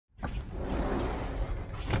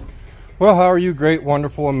Well, how are you great,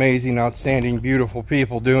 wonderful, amazing, outstanding, beautiful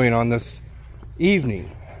people doing on this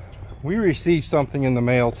evening? We received something in the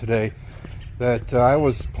mail today that I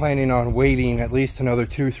was planning on waiting at least another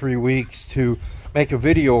 2-3 weeks to make a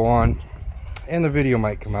video on, and the video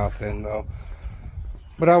might come out then though.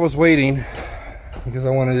 But I was waiting because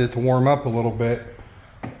I wanted it to warm up a little bit,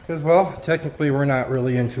 because well, technically we're not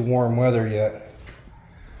really into warm weather yet.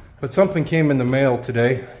 But something came in the mail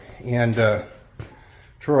today, and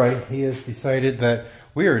Troy, he has decided that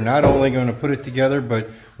we are not only going to put it together, but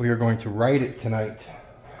we are going to ride it tonight.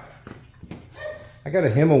 I got a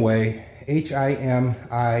Himiway, H-I-M-I-W-A-Y,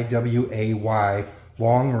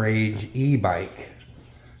 long range e-bike.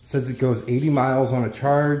 Says it goes 80 miles on a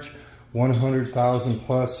charge, 100,000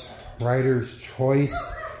 plus rider's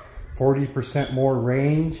choice, 40% more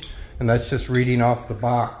range, and that's just reading off the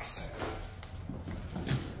box.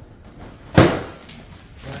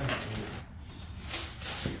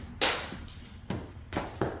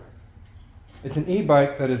 It's an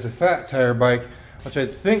e-bike that is a fat tire bike, which I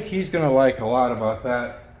think he's going to like a lot about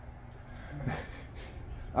that.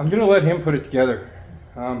 I'm going to let him put it together.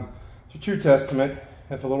 It's a true testament.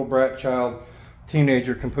 If a little brat child,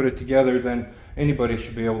 teenager can put it together, then anybody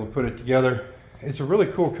should be able to put it together. It's a really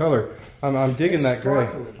cool color. I'm digging that gray.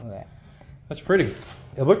 That's pretty.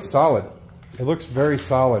 It looks solid. It looks very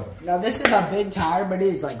solid. Now this is a big tire, but it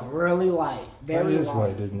is like really light. Very light. It is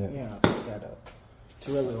light, isn't it? Yeah, it's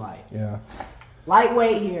really light. Yeah.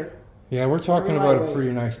 Lightweight here. Yeah, we're talking about a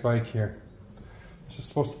pretty nice bike here. This is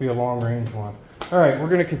supposed to be a long range one. All right, we're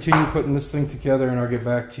going to continue putting this thing together, and I'll get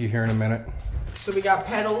back to you here in a minute. So we got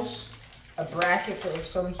pedals, a bracket of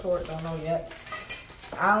some sort, don't know yet.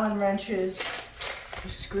 Allen wrenches,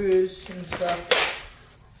 screws and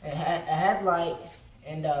stuff. A headlight,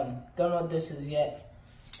 and don't know what this is yet.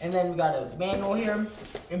 And then we got a manual here,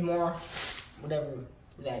 and more, whatever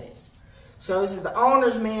that is. So this is the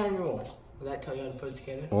owner's manual. Will that tell you how to put it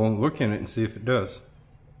together? Well, look in it and see if it does.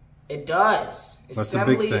 It does. That's a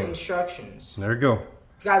big thing. Assembly instructions. There we go.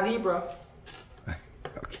 It's got zebra.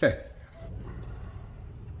 Okay.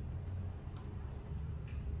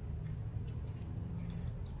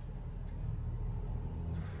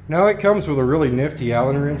 Now it comes with a really nifty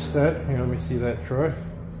Allen wrench set. Here, let me see that, Troy.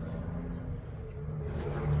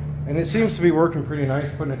 And it seems to be working pretty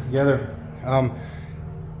nice putting it together.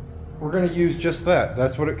 We're going to use just that.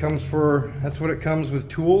 That's what it comes for. That's what it comes with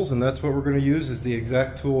tools, and that's what we're going to use is the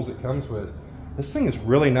exact tools it comes with. This thing is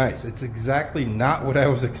really nice. It's exactly not what I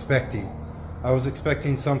was expecting. I was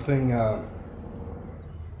expecting something, I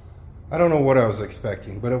don't know what I was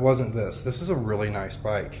expecting, but it wasn't this. This is a really nice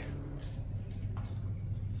bike.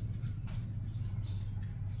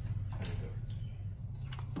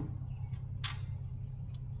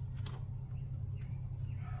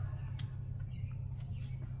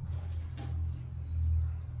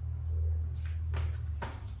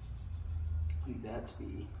 Need that to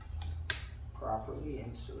be properly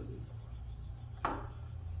inserted.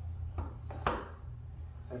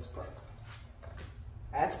 That's proper.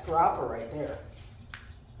 That's proper right there.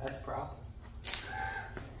 That's proper.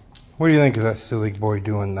 What do you think of that silly boy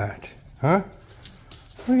doing that? Huh?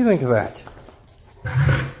 What do you think of that?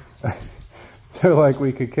 They're like,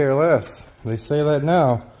 we could care less. They say that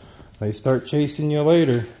now. They start chasing you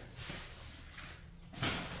later.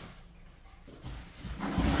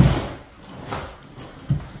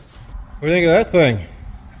 What do you think of that thing?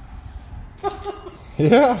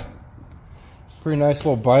 Yeah. Pretty nice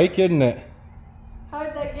little bike, isn't it? How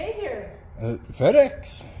did that get here?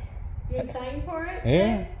 FedEx. You signed for it?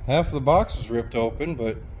 Yeah. Half of the box was ripped open,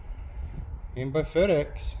 but came by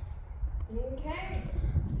FedEx. Okay.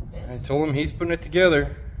 I told him he's putting it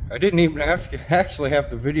together. I didn't even actually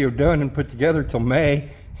have the video done and put together till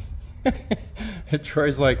May. And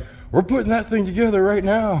Troy's like, we're putting that thing together right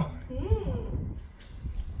now.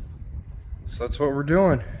 So that's what we're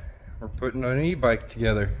doing. We're putting an e-bike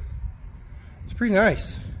together. It's pretty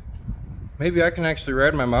nice. Maybe I can actually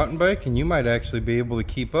ride my mountain bike, and you might actually be able to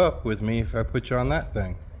keep up with me if I put you on that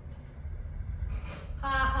thing. Ha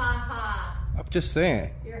ha ha. I'm just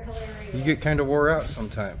saying. You're hilarious. You get kind of wore out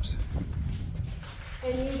sometimes.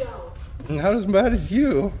 And you don't. Not as bad as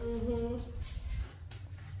you. Mm-hmm.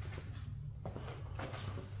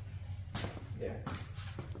 Yeah.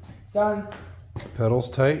 Done.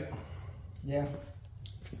 Pedals tight. Yeah.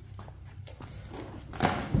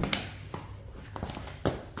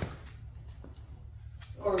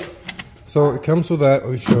 So it comes with that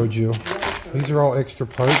we showed you. These are all extra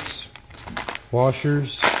parts.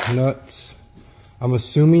 Washers, nuts. I'm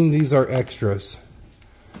assuming these are extras,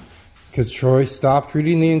 because Troy stopped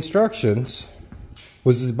reading the instructions.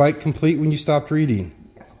 Was the bike complete when you stopped reading?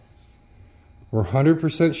 We're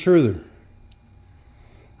 100% sure the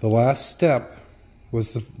last step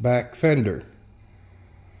was the back fender.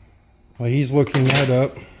 Well, he's looking that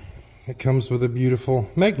up. It comes with a beautiful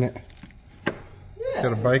magnet. Yes.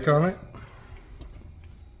 Got a bike on it?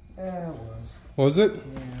 Yeah, it was. Was it?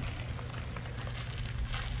 Yeah.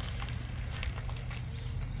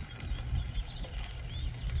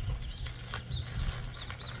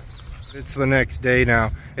 It's the next day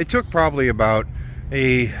now. It took probably about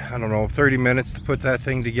I don't know, 30 minutes to put that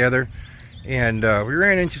thing together. And we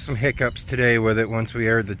ran into some hiccups today with it once we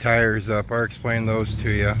aired the tires up. I'll explain those to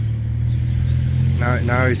you.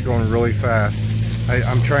 Now he's going really fast.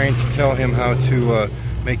 I'm trying to tell him how to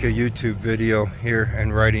make a YouTube video here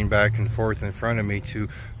and riding back and forth in front of me to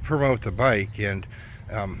promote the bike. And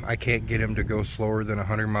I can't get him to go slower than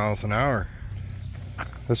 100 miles an hour.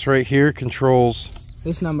 This right here controls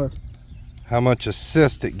This number. how much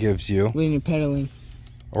assist it gives you. When you're pedaling.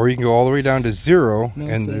 Or you can go all the way down to 0 No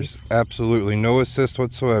and assist. there's absolutely no assist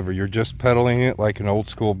whatsoever. You're just pedaling it like an old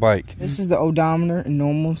school bike. This is the odometer and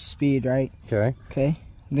normal speed, right? Okay. Okay.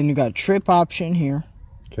 Then you got a trip option here.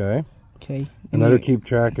 Okay. Okay. And that'll keep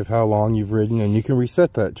track of how long you've ridden, and you can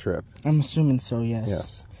reset that trip. I'm assuming so, yes.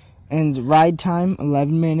 Yes. And ride time,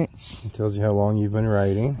 11 minutes. It tells you how long you've been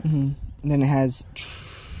riding. And then it has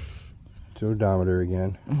To odometer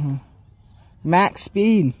again. max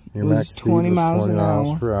speed. Your was max speed 20 was miles 20 an miles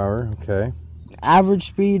hour. per hour. Okay. Average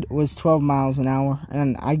speed was 12 miles an hour.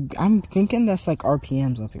 And I'm thinking that's like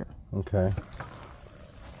RPMs up here. Okay.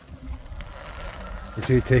 You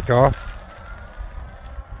see it take off?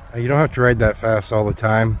 You don't have to ride that fast all the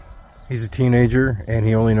time. He's a teenager and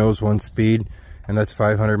he only knows one speed, and that's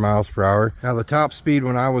 500 miles per hour. Now the top speed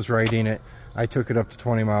when I was riding it, I took it up to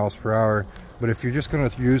 20 miles per hour. But if you're just going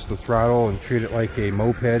to use the throttle and treat it like a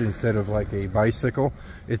moped instead of like a bicycle,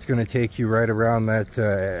 it's going to take you right around that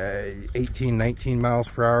 18, 19 miles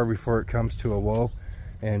per hour before it comes to a whoa,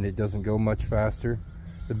 and it doesn't go much faster.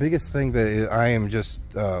 The biggest thing that I am just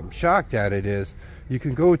shocked at it is you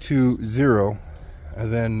can go to 0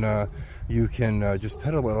 and then you can just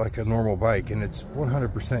pedal it like a normal bike, and it's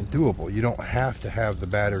 100% doable. You don't have to have the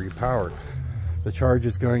battery power. The charge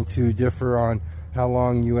is going to differ on how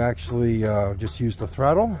long you actually just use the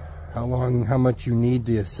throttle, how much you need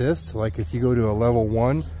the assist. Like if you go to a level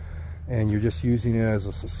 1 and you're just using it as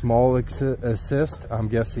a small assist, I'm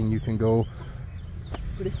guessing you can go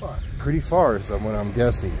pretty far is what I'm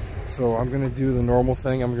guessing. So I'm going to do the normal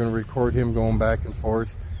thing. I'm going to record him going back and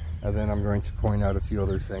forth, and then I'm going to point out a few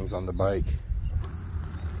other things on the bike.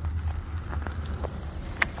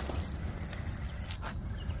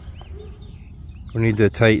 We need to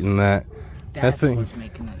tighten that. That's thing, what's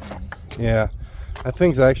making that noise. Yeah, that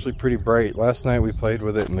thing's actually pretty bright. Last night we played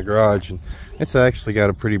with it in the garage, and it's actually got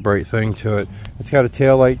a pretty bright thing to it. It's got a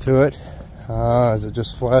tail light to it. Is it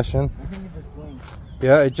just flashing? I think it just blinks.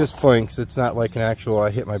 Yeah, it just blinks. It's not like an actual,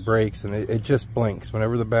 I hit my brakes, and it just blinks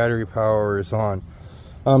whenever the battery power is on.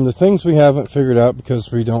 The things we haven't figured out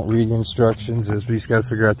because we don't read instructions is we just got to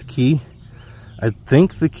figure out the key. I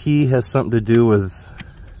think the key has something to do with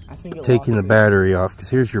taking the battery off, because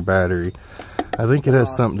here's your battery. I think it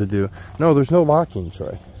has something to do. No, there's no locking,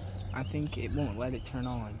 Troy. I think it won't let it turn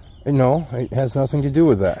on. No, it has nothing to do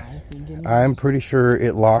with that. I'm pretty sure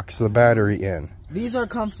it locks the battery in. These are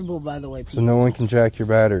comfortable, by the way, people. So no one can jack your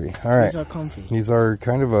battery. All right. These are comfy. These are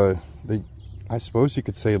kind of I suppose you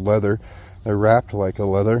could say leather. They're wrapped like a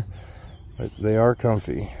leather, but they are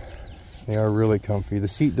comfy. They are really comfy. The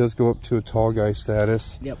seat does go up to a tall guy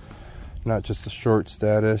status. Yep. Not just a short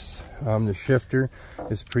status. The shifter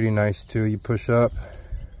is pretty nice too. You push up.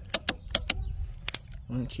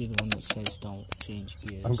 Aren't you the one that says don't change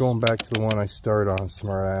gears? I'm going back to the one I start on,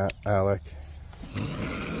 smart Alec.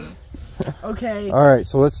 Okay. All right,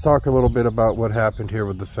 so let's talk a little bit about what happened here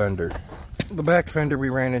with the fender. The back fender, we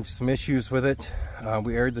ran into some issues with it.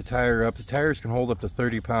 We aired the tire up. The tires can hold up to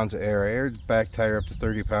 30 pounds of air. I aired the back tire up to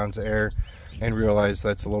 30 pounds of air and realized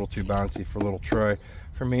that's a little too bouncy for little Troy.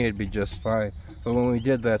 For me, it'd be just fine. But when we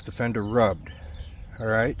did that, the fender rubbed. All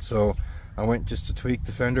right, so I went just to tweak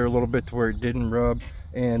the fender a little bit to where it didn't rub,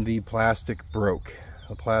 and the plastic broke.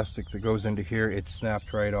 The plastic that goes into here, it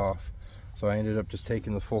snapped right off. So I ended up just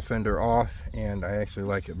taking the full fender off, and I actually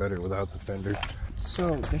like it better without the fender.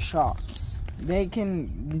 So the shocks, they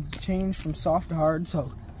can change from soft to hard.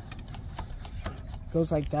 So it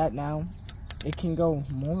goes like that now. It can go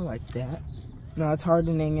more like that. No, that's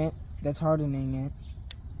hardening it. That's hardening it.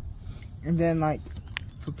 And then, like,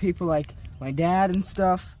 for people like my dad and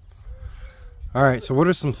stuff. All right, so what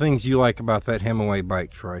are some things you like about that Himiway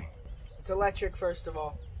bike, Troy? It's electric, first of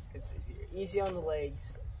all. It's easy on the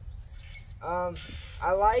legs.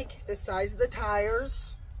 I like the size of the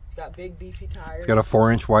tires. It's got big beefy tires. It's got a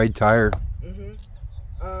 4-inch wide tire.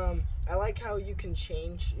 I like how you can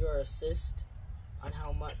change your assist on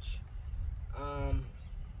how much.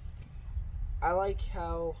 I like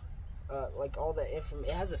how like all the information.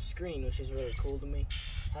 It has a screen, which is really cool to me.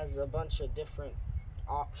 It has a bunch of different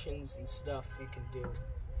options and stuff you can do.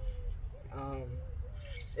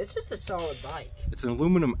 It's just a solid bike. It's an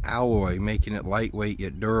aluminum alloy, making it lightweight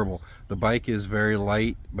yet durable. The bike is very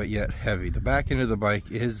light but yet heavy. The back end of the bike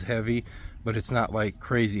is heavy, but it's not like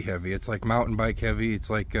crazy heavy. It's like mountain bike heavy. It's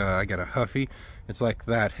like I got a Huffy. It's like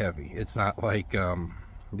that heavy. It's not like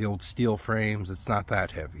the old steel frames. It's not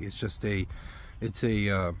that heavy. It's just it's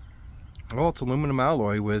aluminum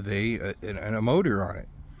alloy with a motor on it.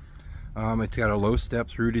 It's got a low step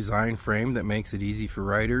through design frame that makes it easy for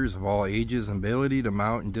riders of all ages and ability to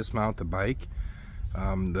mount and dismount the bike.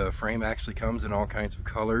 The frame actually comes in all kinds of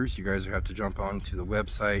colors. You guys have to jump onto the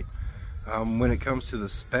website. When it comes to the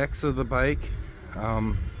specs of the bike,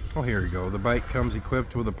 oh, here we go. The bike comes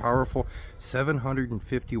equipped with a powerful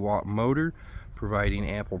 750 watt motor, providing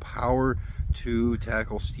ample power to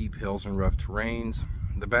tackle steep hills and rough terrains.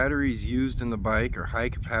 The batteries used in the bike are high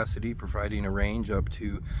capacity, providing a range up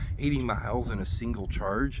to 80 miles in a single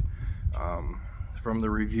charge. From the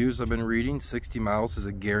reviews I've been reading, 60 miles is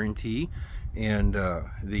a guarantee, and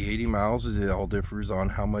the 80 miles, it all differs on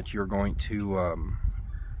how much you're going to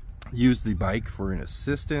use the bike for an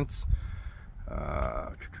assistance.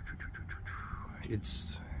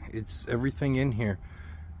 It's everything in here.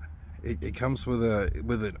 It comes with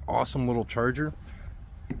an awesome little charger.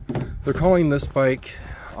 They're calling this bike,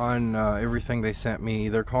 on everything they sent me,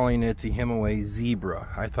 they're calling it the Himiway Zebra.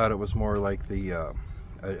 I thought it was more like the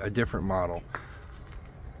a different model.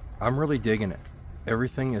 I'm really digging it.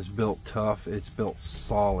 Everything is built tough. It's built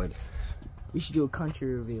solid. We should do a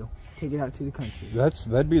country review. Take it out to the country.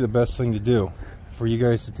 That'd be the best thing to do, for you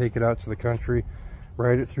guys to take it out to the country,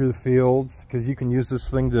 ride it through the fields, because you can use this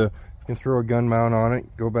thing to, you can throw a gun mount on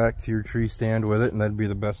it, go back to your tree stand with it, and that'd be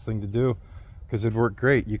the best thing to do. Because it'd work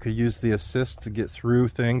great. You could use the assist to get through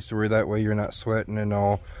things to where that way you're not sweating and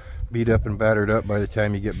all beat up and battered up by the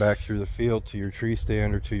time you get back through the field to your tree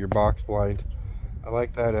stand or to your box blind. I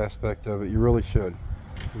like that aspect of it. You really should.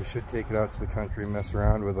 You should take it out to the country and mess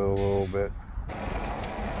around with it a little bit.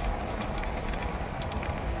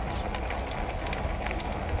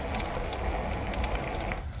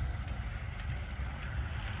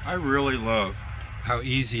 I really love how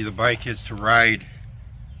easy the bike is to ride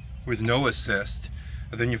with no assist,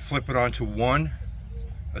 and then you flip it onto one,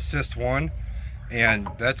 assist one, and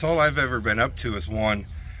that's all I've ever been up to is one.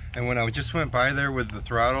 And when I just went by there with the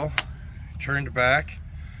throttle, turned back,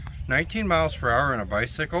 19 miles per hour on a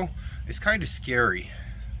bicycle is kind of scary.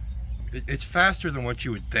 It's faster than what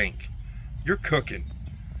you would think. You're cooking.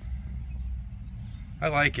 I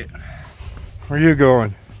like it. Where are you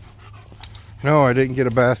going? No, I didn't get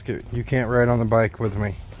a basket. You can't ride on the bike with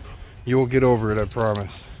me. You will get over it, I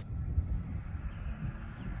promise.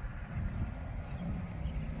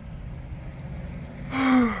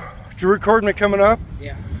 Did you record me coming up?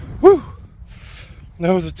 Yeah. Woo!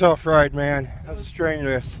 That was a tough ride, man. That was a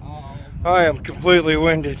strenuous. I am completely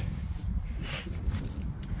winded.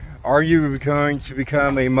 Are you going to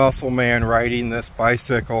become a muscle man riding this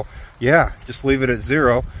bicycle? Yeah, just leave it at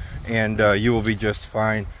 0 and you will be just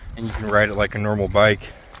fine, and you can ride it like a normal bike.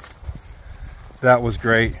 That was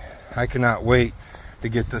great. I cannot wait to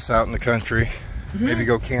get this out in the country. Maybe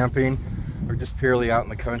go camping or just purely out in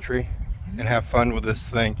the country and have fun with this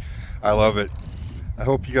thing. I love it. I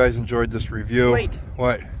hope you guys enjoyed this review. Wait.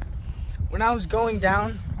 What? When I was going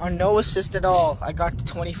down on no assist at all, I got to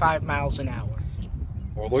 25 miles an hour.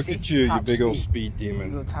 Well, look at you, you big old speed demon.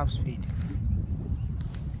 Big old top speed.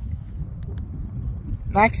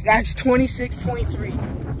 Max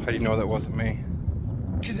 26.3. How do you know that wasn't me?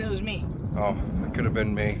 Because it was me. Oh, it could have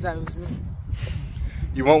been me. Because that was me.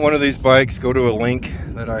 You want one of these bikes, go to a link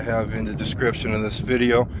that I have in the description of this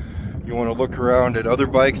video. You want to look around at other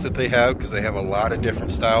bikes that they have, because they have a lot of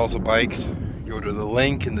different styles of bikes. Go to the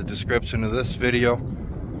link in the description of this video.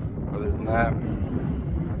 Other than that,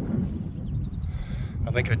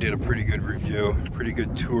 I think I did a pretty good review, pretty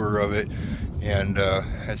good tour of it, and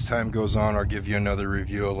as time goes on, I'll give you another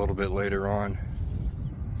review a little bit later on.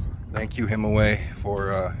 Thank you, Himiway,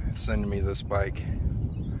 for sending me this bike.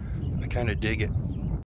 I kind of dig it.